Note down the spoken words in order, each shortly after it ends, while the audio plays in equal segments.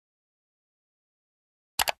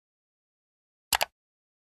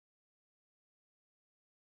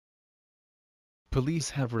Police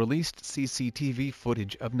have released CCTV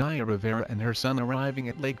footage of Naya Rivera and her son arriving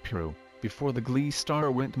at Lake Piru before the Glee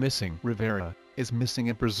star went missing. Rivera is missing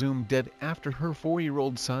and presumed dead after her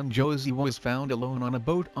 4-year-old son Josey was found alone on a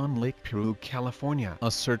boat on Lake Piru, California.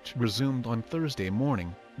 A search resumed on Thursday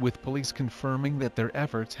morning, with police confirming that their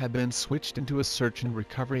efforts had been switched into a search and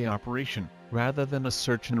recovery operation, rather than a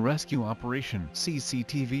search and rescue operation.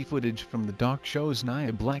 CCTV footage from the dock shows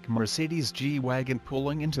Naya black Mercedes G Wagon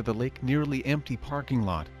pulling into the lake nearly empty parking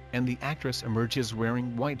lot, and the actress emerges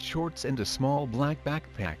wearing white shorts and a small black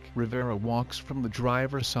backpack. Rivera walks from the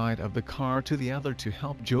driver's side of the car to the other to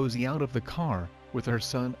help Josey out of the car, with her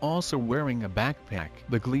son also wearing a backpack.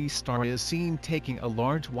 The Glee star is seen taking a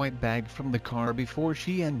large white bag from the car before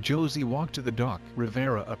she and Josey walk to the dock.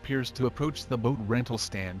 Rivera appears to approach the boat rental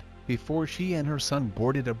stand before she and her son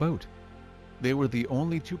boarded a boat. They were the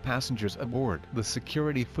only 2 passengers aboard. The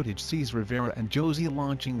security footage sees Rivera and Josey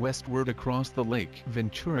launching westward across the lake.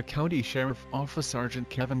 Ventura County Sheriff Office Sergeant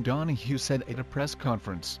Kevin Donahue said at a press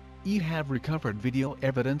conference, "We have recovered video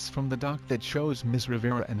evidence from the dock that shows Ms.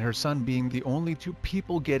 Rivera and her son being the only 2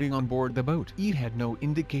 people getting on board the boat. We had no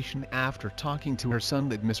indication after talking to her son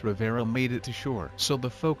that Ms. Rivera made it to shore. So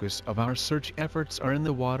the focus of our search efforts are in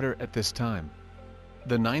the water at this time."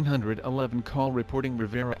 The 911 call reporting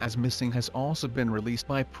Rivera as missing has also been released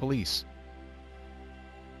by police.